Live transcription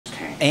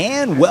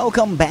And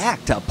welcome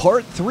back to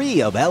part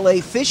 3 of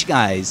LA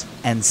Fishguys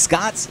and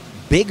Scott's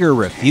bigger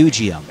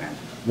Refugium.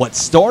 What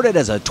started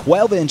as a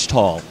 12-inch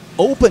tall,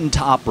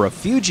 open-top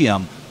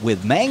Refugium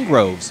with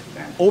mangroves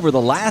over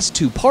the last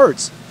 2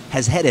 parts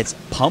has had its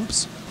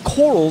pumps,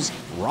 corals,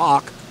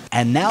 rock,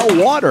 and now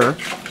water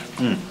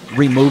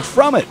removed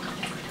from it.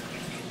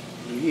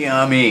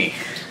 Yummy.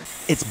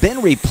 It's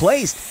been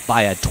replaced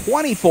by a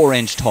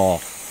 24-inch tall,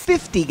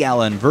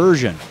 50-gallon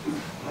version.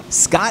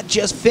 Scott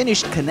just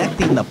finished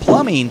connecting the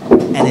plumbing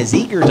and is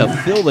eager to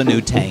fill the new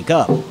tank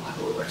up.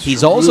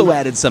 He's also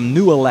added some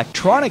new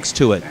electronics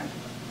to it.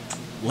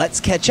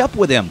 Let's catch up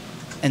with him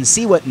and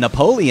see what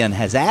Napoleon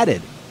has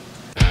added.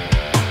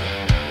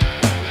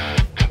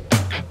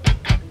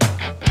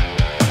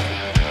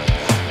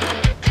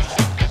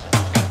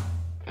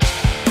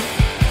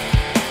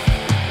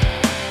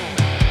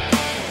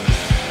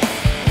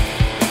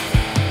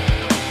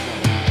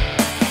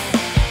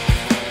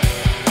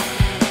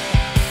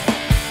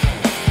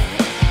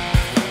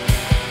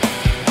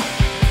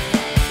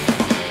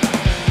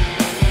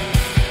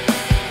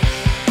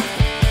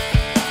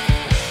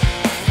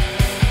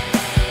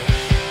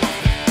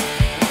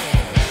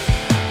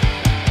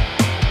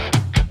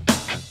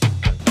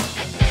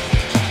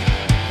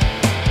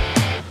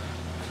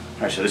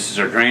 So this is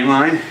our drain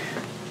line.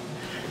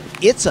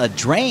 It's a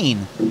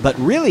drain, but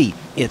really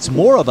it's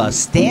more of a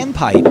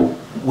standpipe,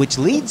 which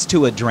leads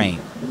to a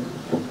drain.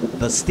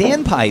 The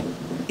standpipe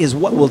is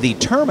what will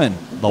determine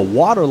the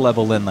water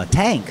level in the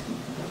tank,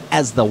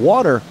 as the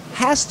water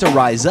has to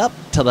rise up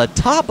to the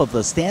top of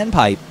the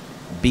standpipe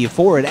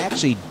before it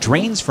actually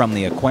drains from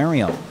the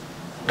aquarium,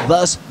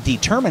 thus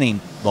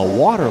determining the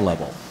water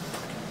level.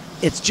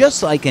 It's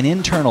just like an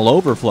internal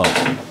overflow,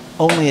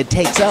 only it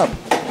takes up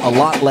a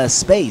lot less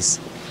space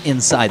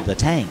inside the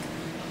tank.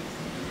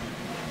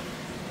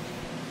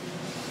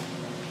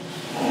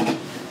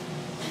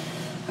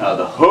 Now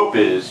the hope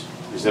is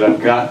that I've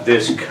got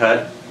this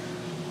cut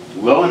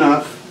low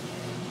enough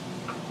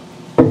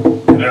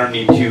that I don't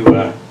need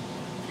to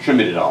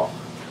trim it at all.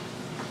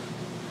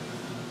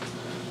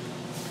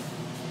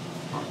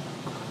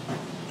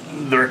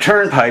 The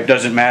return pipe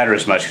doesn't matter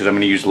as much because I'm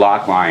going to use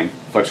lock line,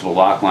 flexible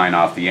lock line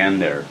off the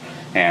end there,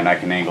 and I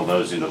can angle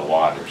those into the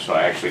water. So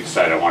I actually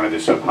decided I wanted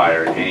this up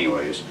higher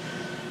anyways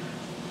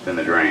than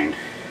the drain.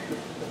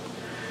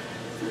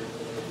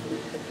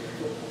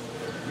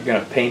 You're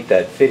gonna paint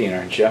that fitting,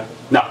 aren't you?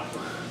 No,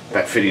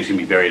 that fitting's gonna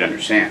be buried under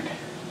sand.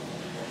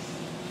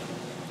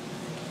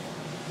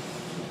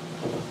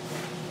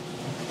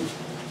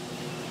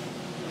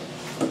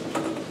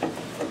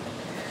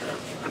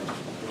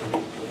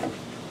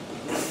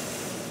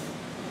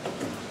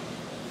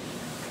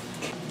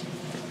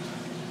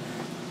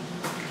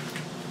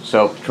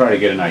 So try to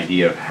get an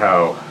idea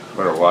of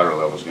what our water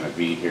level is going to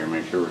be here.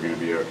 Make sure we're going to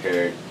be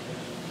okay.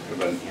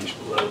 About an inch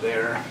below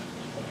there.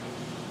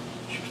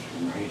 Should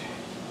be right.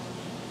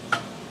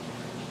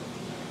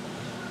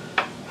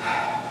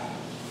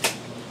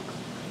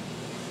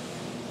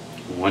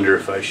 I wonder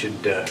if I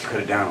should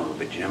cut it down a little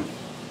bit, Jim.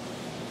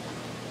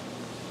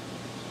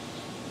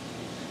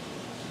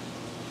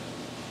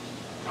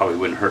 Probably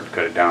wouldn't hurt to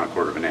cut it down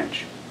 1/4 of an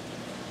inch.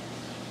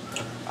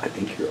 I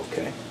think you're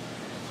okay.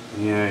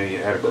 Yeah, you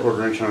add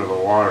 1/4 inch under the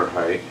water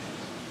height.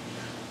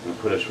 And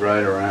put us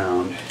right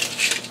around.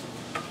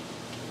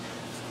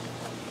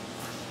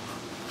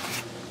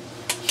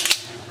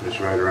 Put us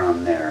right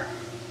around there.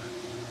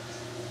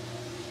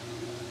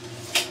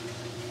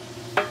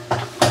 I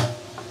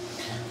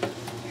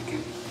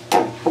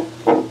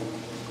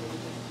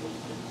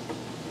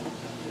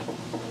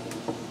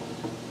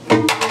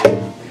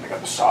got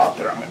the saw up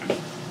there. I'm going to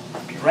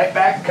be right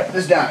back and cut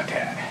this down a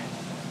tad.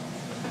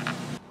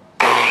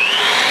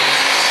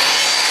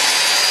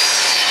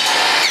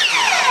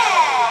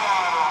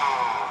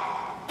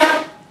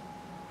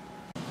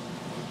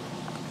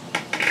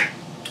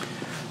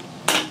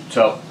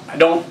 So I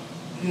don't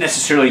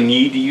necessarily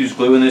need to use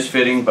glue in this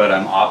fitting, but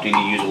I'm opting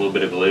to use a little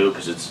bit of glue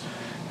because it's,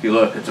 if you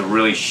look, it's a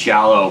really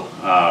shallow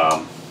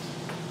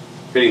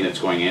fitting that's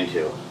going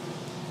into.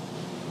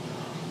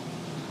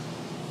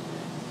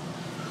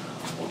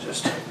 We'll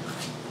just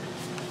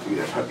do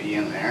that puppy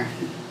in there.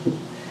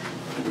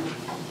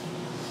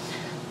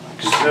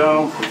 Like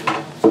so.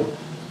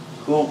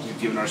 Cool, we've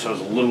given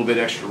ourselves a little bit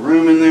extra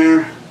room in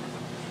there.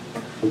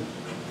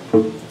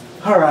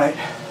 Alright,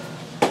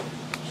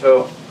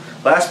 so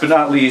last but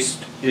not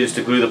least is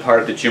to glue the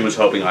part that Jim was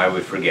hoping I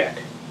would forget.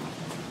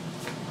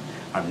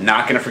 I'm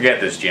not going to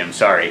forget this, Jim,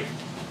 sorry.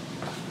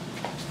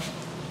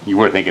 You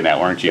were thinking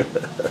that, weren't you?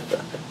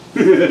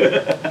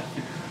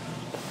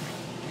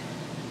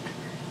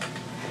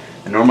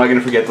 And nor am I going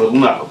to forget the little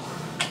nut.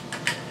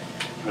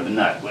 Or the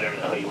nut, whatever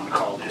the hell you want to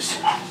call this.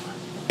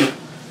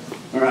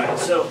 Alright,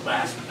 so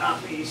last but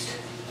not least.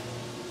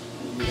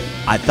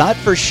 I thought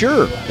for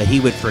sure that he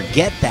would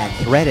forget that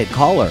threaded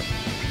collar.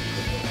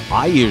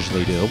 I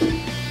usually do.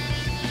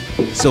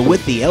 So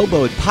with the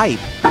elbowed pipe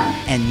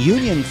and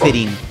union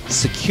fitting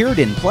secured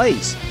in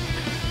place,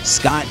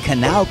 Scott can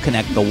now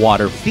connect the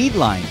water feed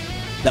line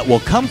that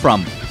will come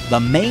from the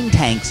main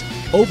tank's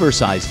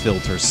oversized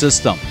filter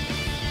system.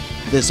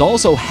 This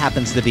also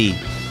happens to be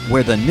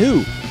where the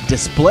new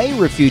display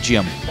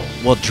refugium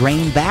will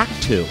drain back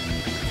to.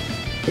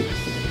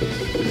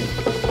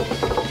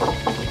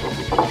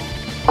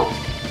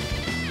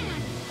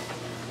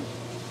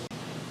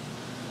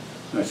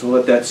 Alright, so we'll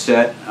let that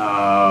set.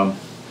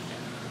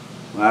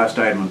 Last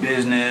item of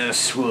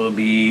business will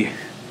be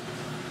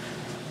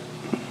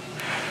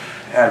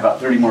add about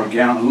 30 more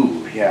gallons.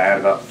 Ooh, yeah, add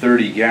about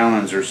 30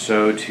 gallons or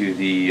so to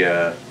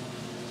the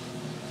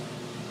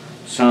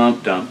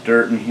sump. Dump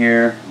dirt in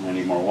here. I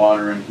need more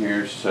water in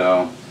here,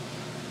 so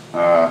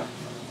grab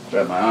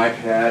my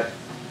iPad.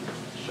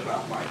 Shut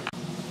off my.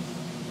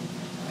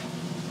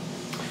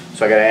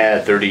 So I got to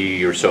add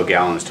 30 or so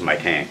gallons to my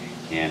tank.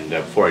 And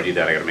before I do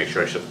that, I got to make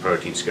sure I shut the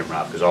protein skimmer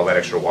off, because all that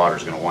extra water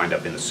is going to wind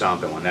up in the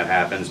sump, and when that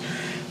happens,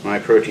 my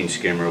protein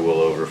skimmer will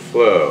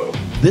overflow.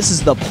 This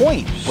is the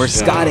point where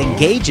Scott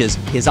engages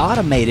his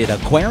automated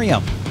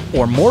aquarium,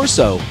 or more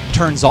so,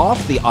 turns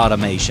off the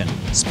automation,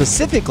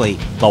 specifically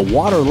the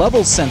water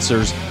level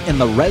sensors in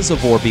the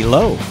reservoir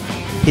below.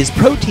 His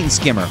protein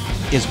skimmer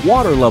is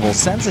water level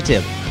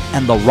sensitive,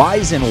 and the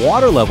rise in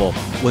water level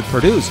would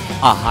produce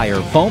a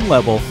higher foam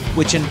level,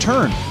 which in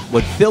turn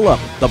would fill up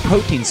the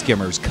protein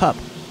skimmer's cup.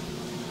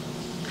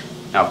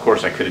 Now, of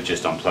course, I could have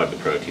just unplugged the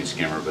protein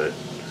skimmer, but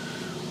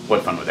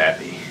what fun would that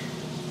be?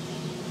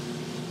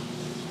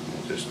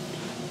 I'll just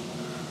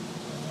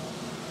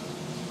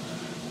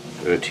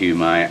go to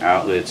my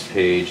outlets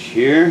page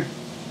here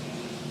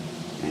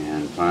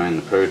and find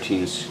the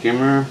protein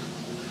skimmer,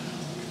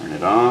 turn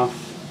it off.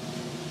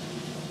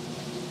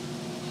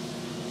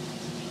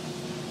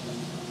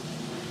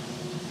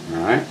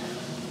 Alright.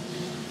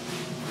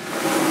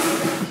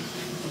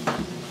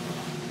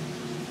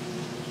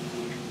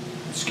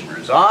 Skimmer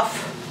is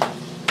off.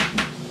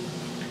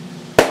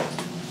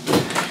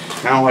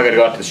 Now I gotta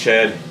go out to the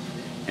shed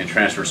and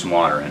transfer some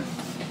water in.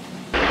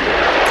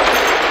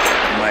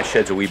 My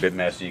shed's a wee bit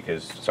messy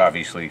because it's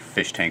obviously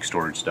fish tank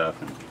storage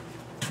stuff and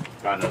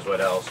God knows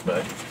what else,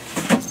 but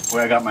the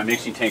way I got my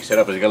mixing tank set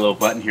up is I got a little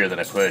button here that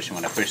I push, and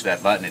when I push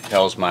that button it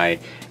tells my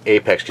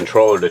Apex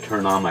controller to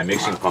turn on my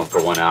mixing pump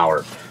for 1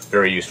 hour.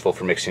 Very useful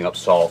for mixing up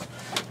salt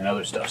and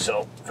other stuff.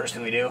 So first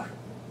thing we do,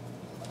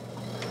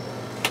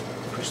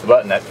 push the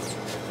button that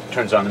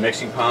turns on the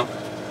mixing pump.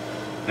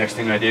 Next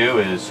thing I do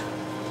is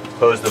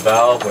close the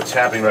valve. What's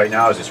happening right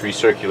now is it's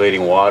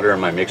recirculating water in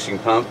my mixing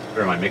pump,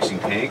 or my mixing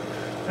tank.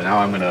 And now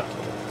I'm going to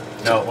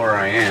note where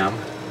I am.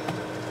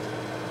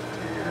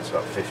 And that's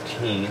about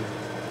 15.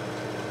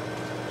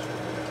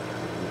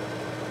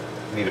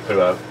 I need to put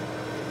about,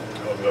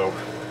 I'll go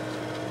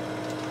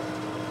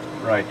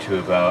right to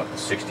about the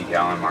 60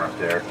 gallon mark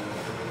there.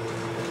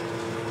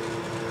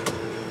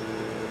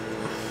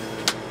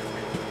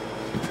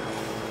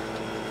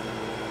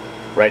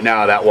 Right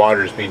now that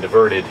water is being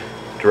diverted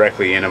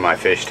directly into my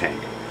fish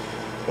tank,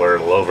 where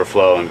it'll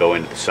overflow and go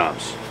into the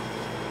sumps.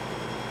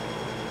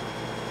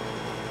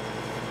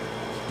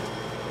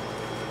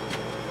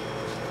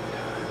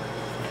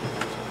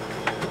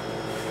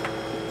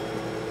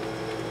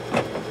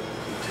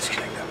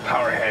 Disconnect that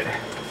power head.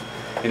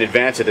 In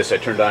advance of this, I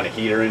turned on a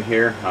heater in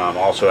here.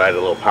 Also added a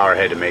little power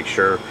head to make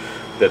sure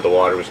that the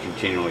water was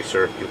continually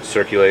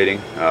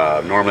circulating.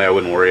 Normally I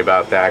wouldn't worry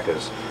about that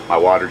because my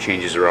water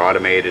changes are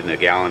automated and a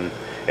gallon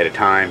at a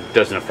time.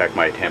 Doesn't affect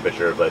my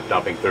temperature, but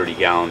dumping 30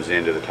 gallons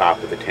into the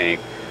top of the tank,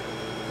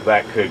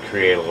 that could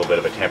create a little bit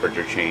of a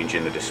temperature change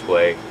in the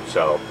display.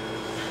 So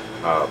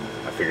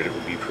I figured it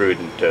would be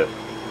prudent to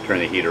turn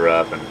the heater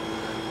up and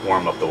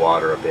warm up the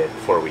water a bit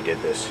before we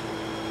did this.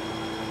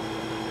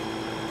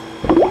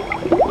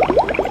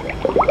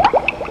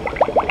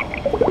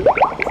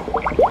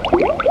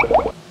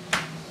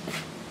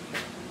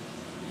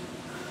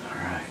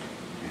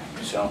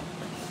 So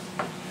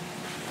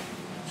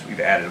we've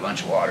added a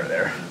bunch of water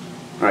there.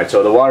 Alright,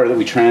 so the water that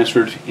we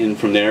transferred in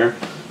from there,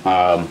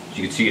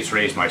 you can see it's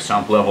raised my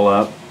sump level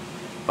up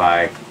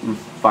by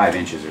 5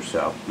 inches or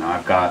so. Now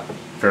I've got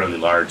fairly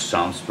large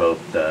sumps,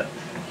 both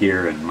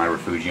here and my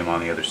refugium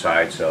on the other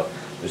side, so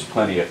there's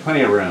plenty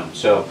of room.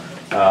 So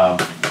now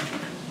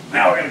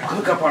we're going to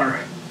hook up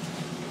our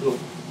little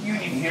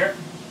union here,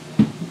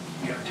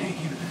 get our tank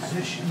into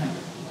position,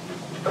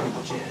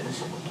 which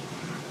is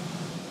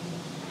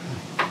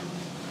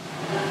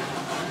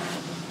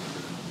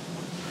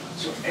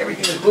so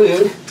everything is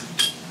glued.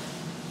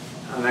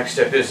 The next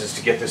step is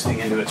to get this thing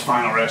into its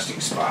final resting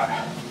spot.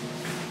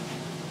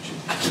 Which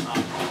is not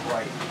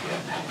quite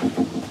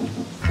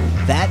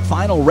yet. That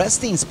final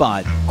resting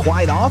spot,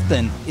 quite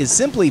often, is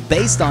simply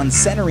based on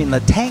centering the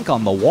tank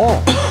on the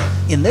wall.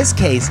 In this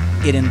case,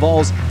 it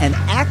involves an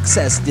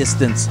access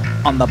distance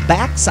on the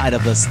back side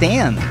of the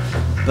stand,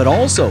 but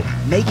also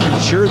making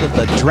sure that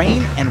the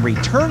drain and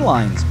return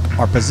lines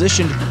are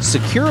positioned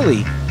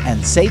securely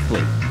and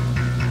safely.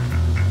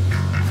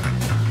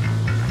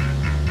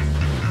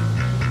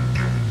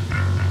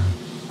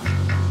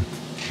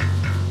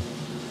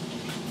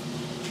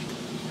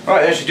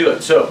 Alright, that should do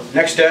it. So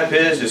next step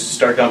is to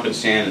start dumping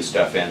sand and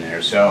stuff in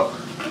there. So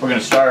we're going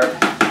to start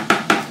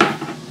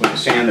with the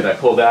sand that I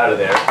pulled out of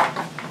there.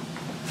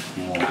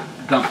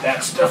 dump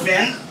that stuff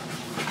in.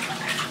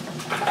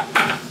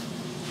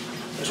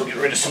 This will get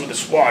rid of some of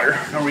this water.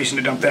 No reason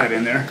to dump that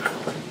in there.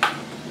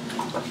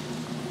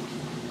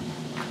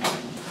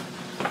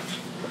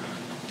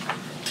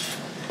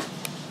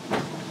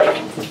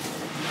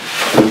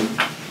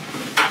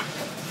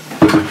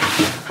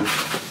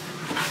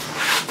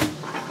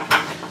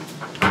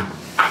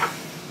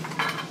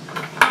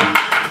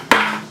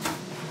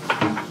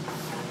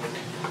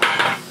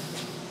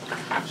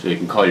 So you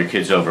can call your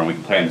kids over and we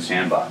can play in the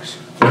sandbox.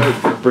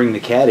 Bring the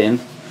cat in.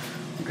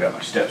 Grab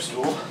my step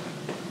stool.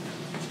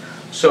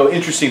 So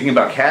interesting thing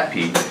about cat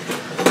pee,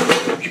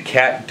 if your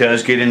cat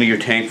does get into your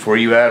tank before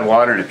you add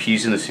water and it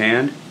pees in the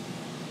sand,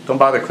 don't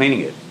bother cleaning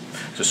it.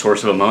 It's a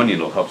source of ammonia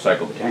and it'll help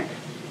cycle the tank.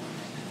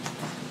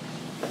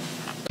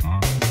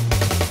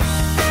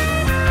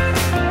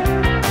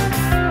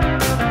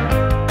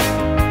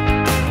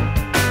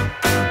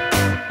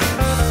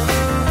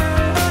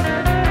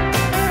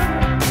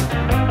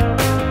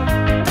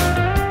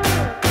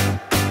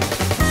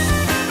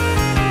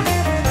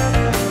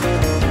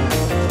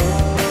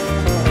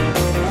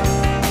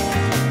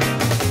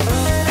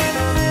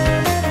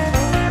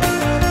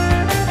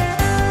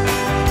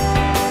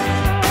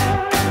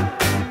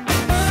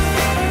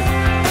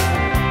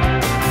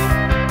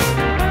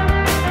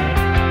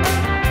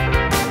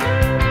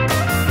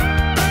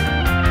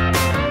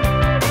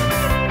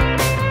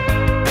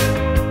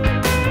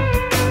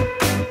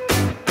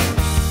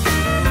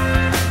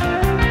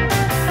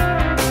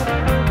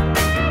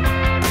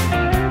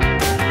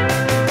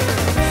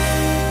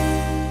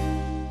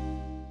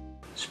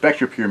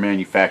 SpectraPure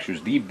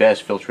manufactures the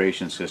best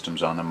filtration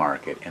systems on the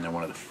market, and they're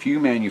one of the few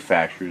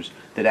manufacturers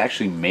that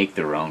actually make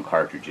their own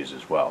cartridges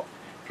as well.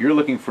 If you're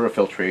looking for a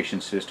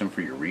filtration system for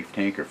your reef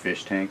tank or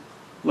fish tank,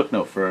 look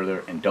no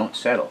further and don't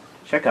settle.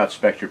 Check out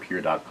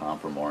SpectraPure.com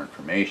for more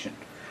information.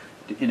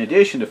 In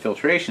addition to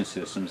filtration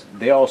systems,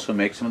 they also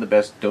make some of the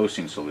best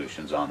dosing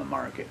solutions on the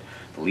market.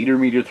 The Liter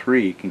Meter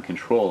 3 can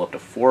control up to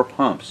 4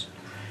 pumps,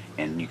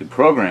 and you can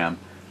program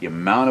the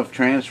amount of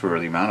transfer, or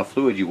the amount of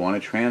fluid you want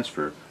to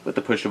transfer with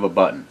the push of a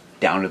button,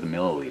 down to the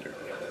milliliter.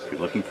 If you're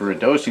looking for a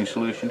dosing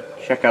solution,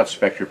 check out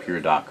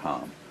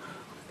SpectraPure.com.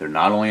 They're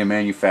not only a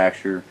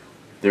manufacturer,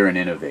 they're an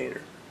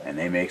innovator, and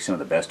they make some of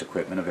the best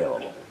equipment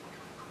available.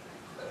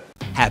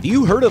 Have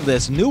you heard of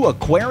this new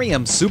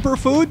aquarium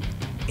superfood?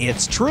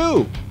 It's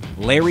true.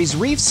 Larry's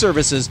Reef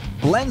Services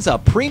blends a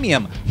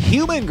premium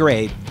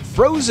human-grade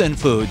frozen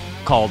food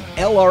called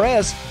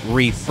LRS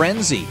Reef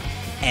Frenzy,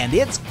 and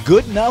it's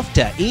good enough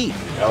to eat.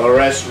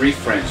 LRS Reef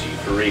Frenzy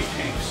for reef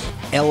tanks.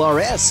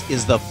 LRS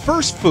is the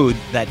first food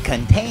that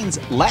contains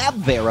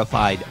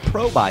lab-verified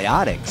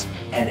probiotics.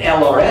 And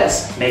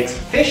LRS makes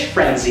Fish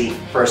Frenzy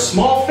for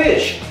small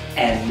fish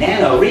and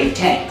nano reef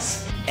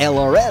tanks.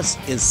 LRS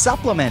is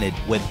supplemented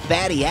with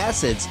fatty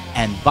acids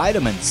and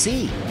vitamin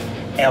C.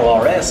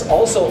 LRS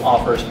also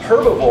offers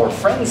Herbivore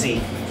Frenzy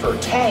for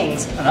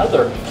tangs and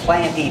other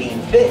plant-eating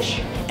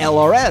fish.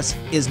 LRS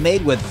is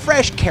made with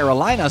fresh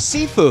Carolina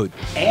seafood.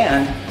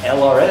 And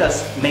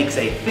LRS makes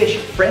a Fish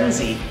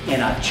Frenzy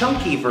in a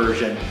chunky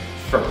version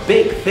for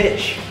big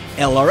fish.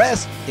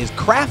 LRS is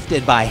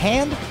crafted by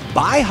hand,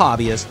 by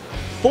hobbyists,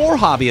 for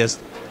hobbyists,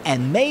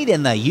 and made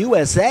in the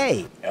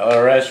USA.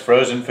 LRS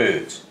Frozen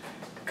Foods.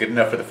 Good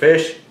enough for the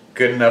fish,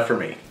 good enough for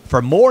me.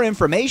 For more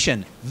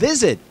information,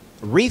 visit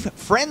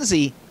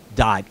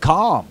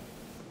reeffrenzy.com.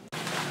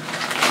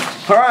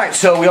 Alright,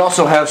 so we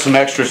also have some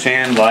extra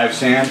sand, live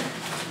sand.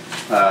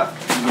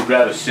 We'll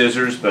grab the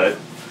scissors, but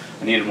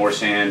I needed more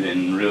sand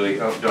and really,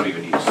 don't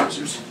even need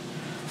scissors.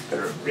 Got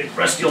a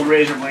rusty old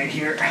razor blade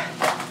here.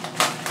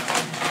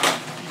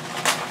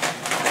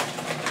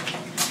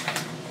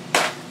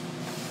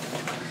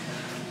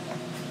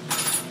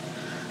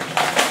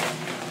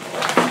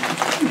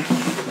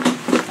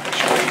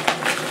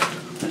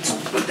 Let's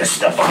put this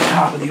stuff on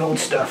top of the old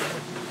stuff.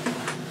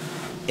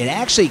 It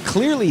actually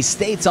clearly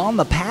states on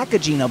the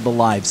packaging of the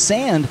live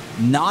sand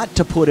not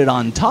to put it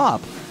on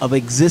top of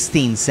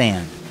existing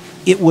sand.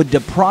 It would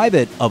deprive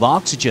it of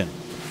oxygen.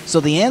 So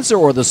the answer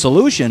or the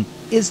solution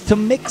is to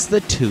mix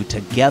the two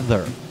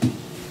together.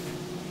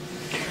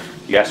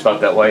 You asked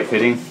about that white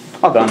fitting?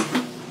 All done.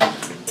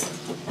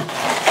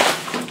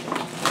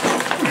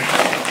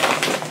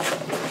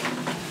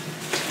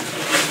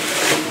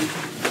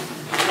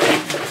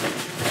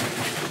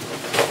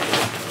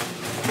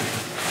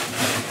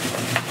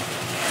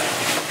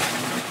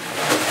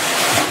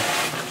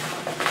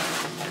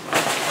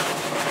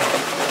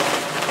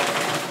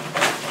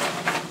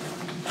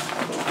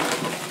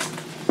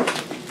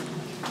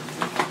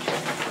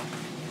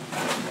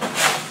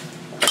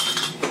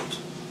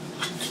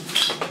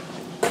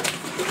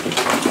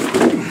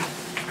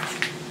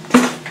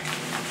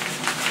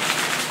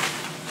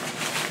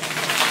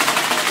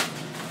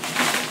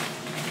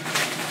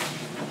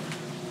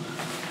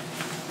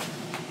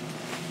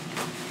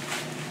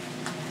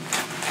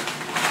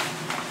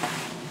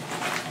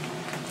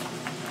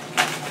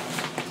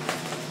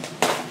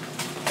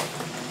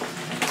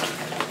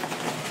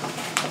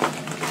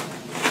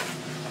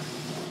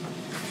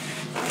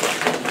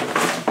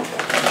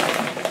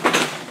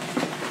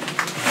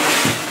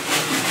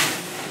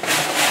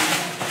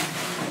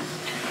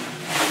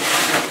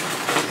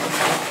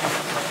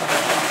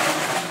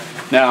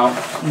 Now,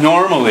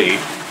 normally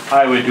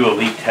I would do a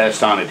leak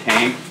test on a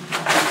tank,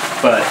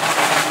 but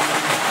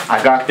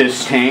I got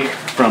this tank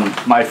from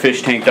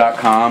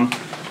myfishtank.com,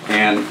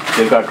 and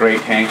they've got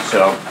great tanks,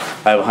 so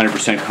I have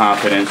 100%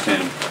 confidence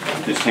in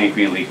this tank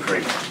being leak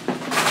free.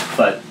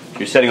 But if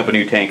you're setting up a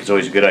new tank, it's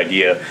always a good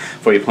idea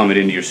before you plumb it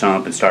into your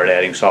sump and start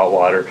adding salt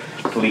water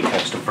to leak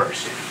test them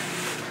first.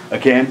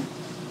 Again,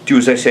 do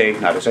as I say,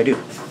 not as I do.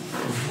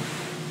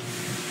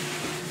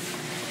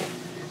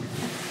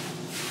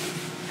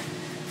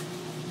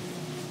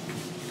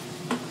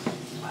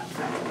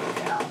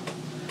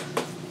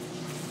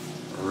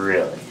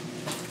 Really?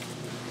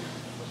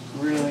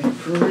 Really?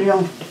 For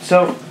real?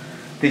 So,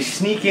 they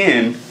sneak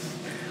in,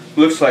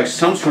 looks like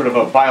some sort of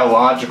a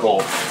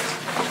biological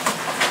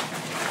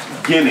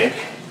gimmick,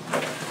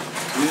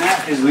 and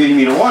that is leading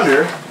me to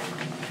wonder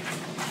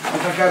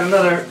if I've got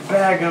another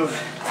bag of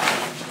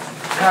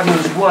God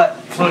knows what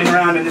floating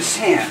around in the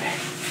sand.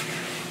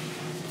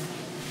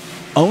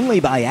 Only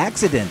by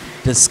accident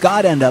does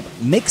Scott end up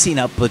mixing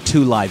up the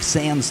two live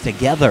sands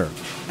together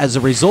as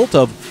a result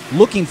of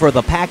looking for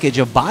the package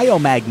of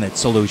biomagnet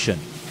solution.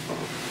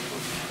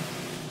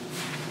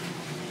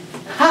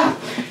 Ha!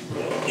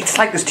 It's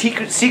like the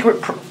secret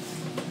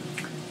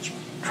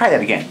try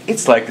that again.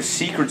 It's like the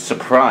secret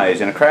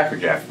surprise in a Cracker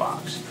Jack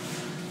box.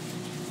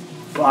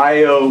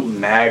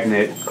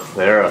 Biomagnet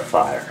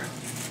clarifier.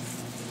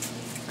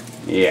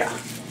 Yeah.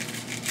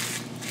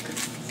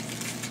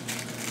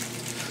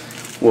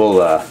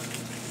 Well,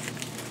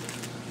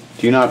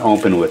 do not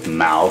open with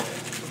mouth.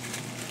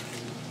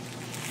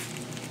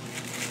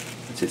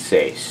 What's it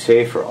say?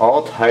 Safe for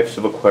all types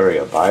of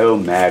aquaria.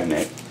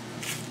 Biomagnet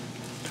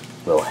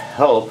will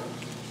help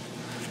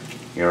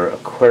your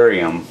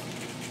aquarium,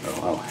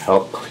 or will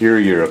help clear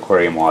your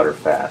aquarium water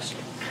fast.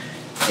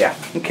 Yeah,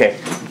 okay.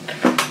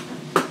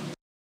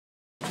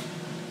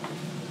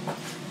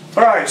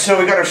 Alright, so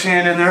we got our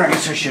sand in there. I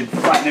guess I should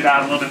flatten it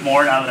out a little bit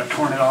more now that I've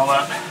torn it all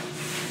up.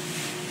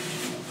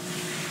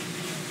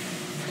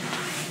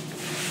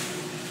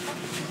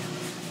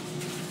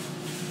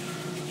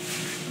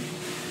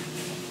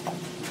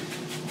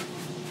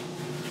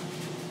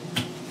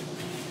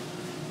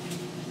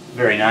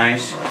 Very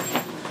nice.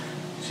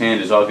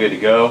 Sand is all good to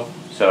go.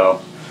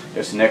 So I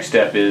guess the next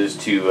step is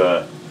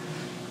to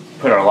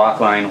put our lock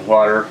line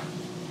water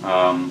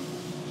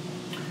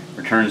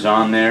returns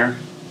on there,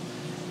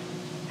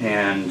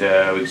 and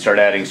we can start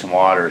adding some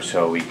water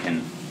so we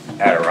can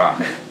add a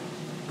rock.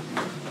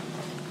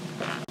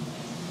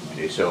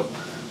 Okay, so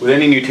with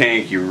any new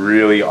tank you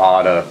really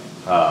ought to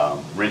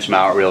rinse them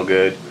out real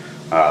good.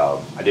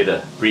 I did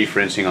a brief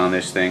rinsing on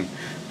this thing,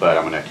 but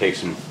I'm going to take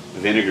some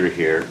vinegar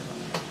here.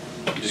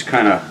 Just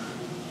kind of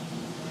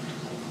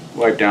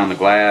wipe down the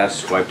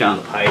glass, wipe down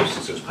the pipes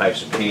since those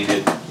pipes are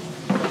painted.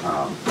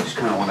 Just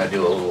kind of want to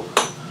do a little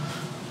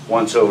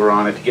once over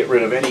on it to get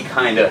rid of any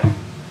kind of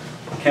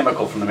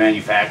chemical from the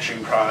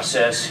manufacturing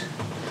process.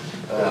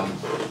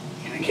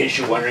 In case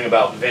you're wondering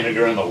about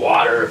vinegar in the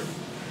water,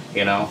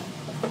 you know,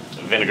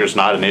 vinegar's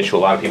not an issue. A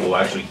lot of people will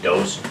actually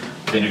dose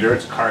vinegar.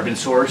 It's a carbon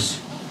source.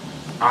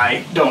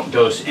 I don't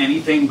dose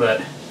anything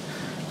but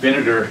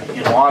vinegar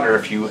in water.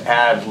 If you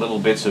add little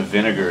bits of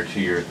vinegar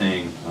to your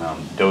thing,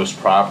 dosed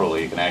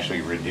properly, you can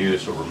actually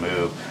reduce or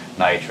remove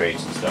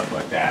nitrates and stuff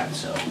like that.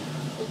 So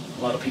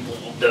a lot of people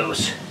will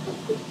dose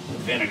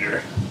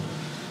vinegar.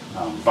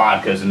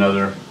 Vodka is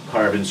another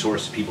carbon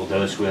source that people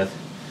dose with.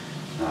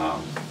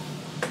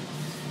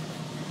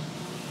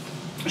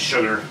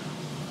 Sugar,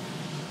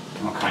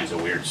 all kinds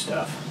of weird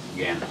stuff.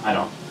 Again, I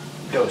don't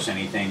dose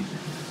anything.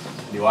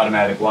 The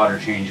automatic water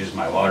changes.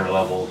 My water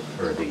level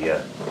for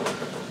the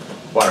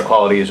water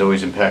quality is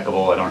always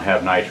impeccable. I don't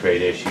have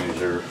nitrate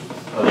issues or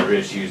other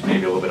issues,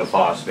 maybe a little bit of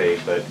phosphate,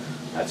 but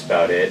that's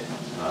about it.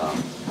 Got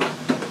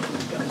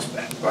this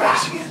back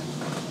glass again.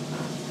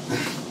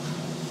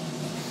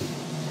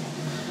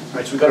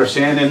 Alright, so we got our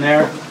sand in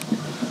there.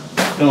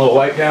 Doing a little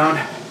wipe down.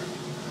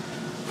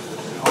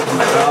 Open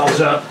my valves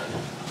up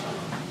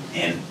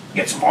and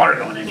get some water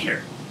going in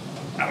here.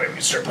 That way we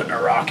can start putting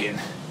our rock in.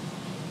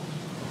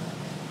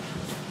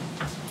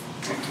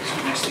 So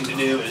the next thing to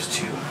do is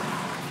to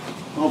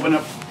open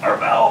up our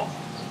valve.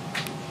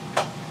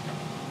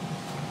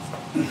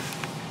 Any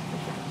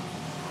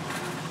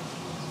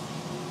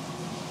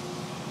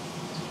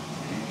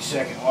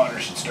second water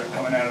should start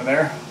coming out of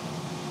there.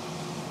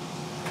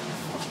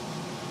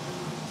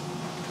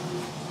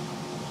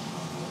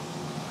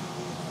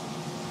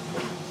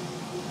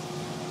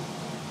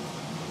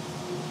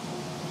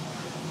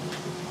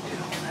 Did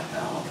open that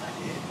valve, I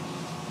did.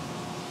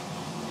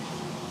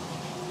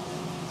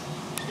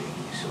 It's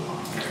taking me so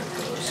long. There it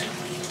goes.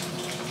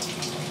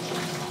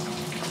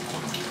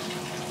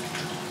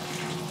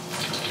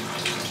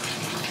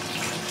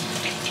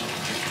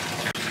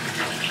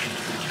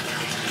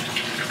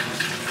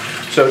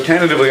 So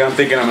tentatively I'm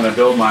thinking I'm going to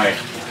build my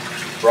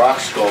rock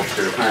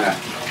sculpture kind of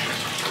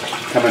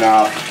coming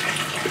off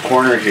the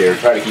corner here.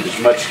 Try to keep as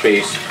much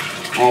space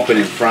open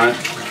in front.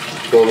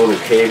 Go a little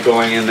cave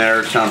going in there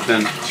or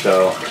something.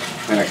 So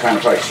then I kind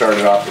of probably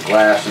started off the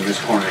glass in this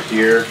corner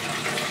here.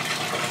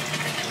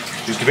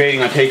 Just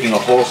debating on taking a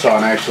hole saw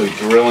and actually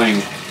drilling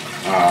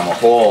a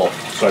hole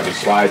so I can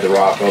slide the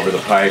rock over the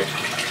pipe.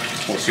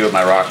 We'll see what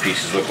my rock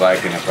pieces look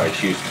like and if I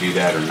choose to do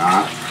that or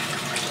not.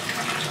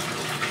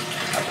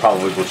 I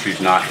probably will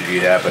choose not to do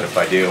that, but if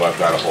I do, I've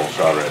got a hole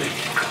saw ready.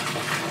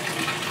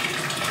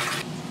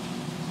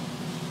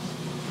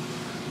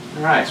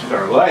 Alright, so we've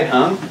got our light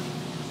hung.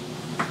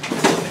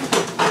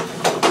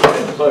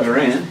 Plug her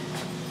in.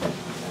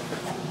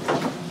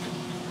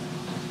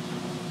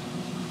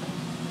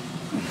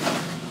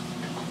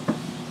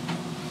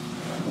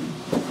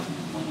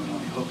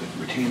 Hook it,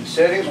 retain the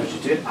settings, which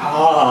it did.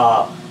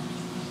 Ah,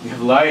 we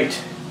have light.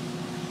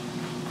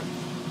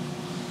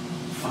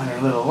 Find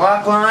our little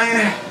lock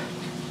line.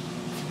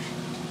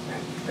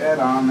 Put that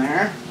on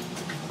there.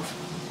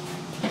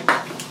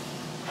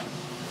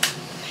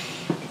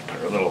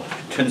 Put our little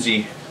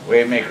Tunzi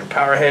Wavemaker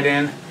power head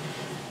in.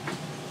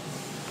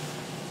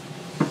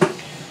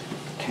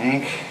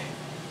 Tank.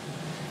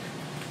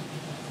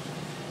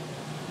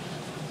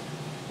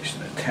 Just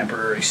in a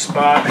temporary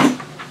spot.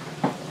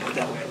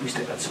 That way at least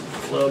I got some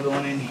flow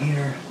going in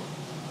here.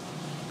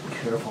 Be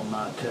careful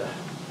not to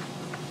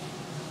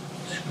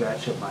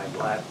scratch up my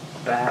black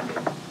back.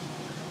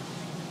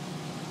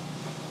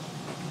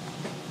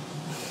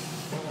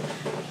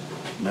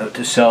 Note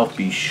to self,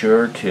 be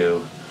sure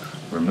to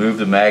remove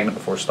the magnet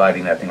before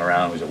sliding that thing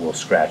around because it will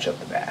scratch up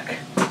the back.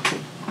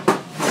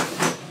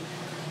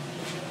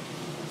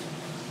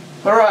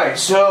 Alright,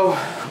 so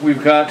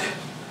we've got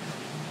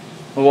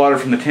the water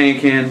from the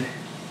tank in.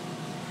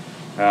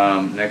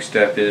 Next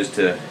step is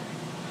to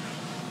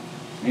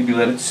maybe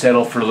let it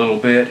settle for a little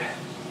bit,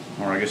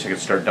 or I guess I could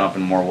start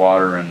dumping more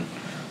water and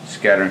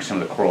scattering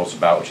some of the corals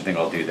about, which I think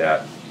I'll do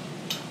that.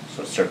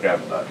 So let's start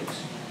grabbing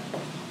buckets.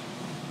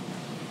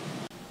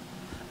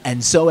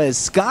 And so as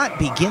Scott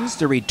begins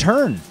to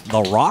return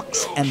the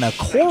rocks and the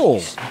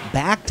corals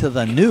back to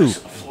the new,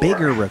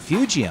 bigger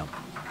refugium,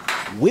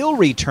 we'll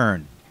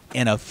return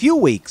in a few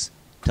weeks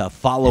to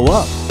follow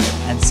up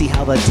and see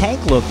how the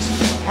tank looks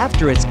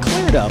after it's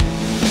cleared up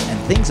and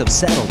things have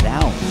settled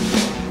down.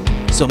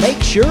 So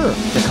make sure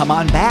to come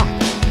on back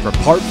for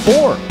part 4,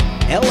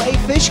 LA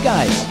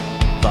Fishguys,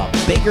 the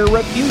bigger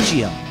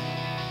refugium.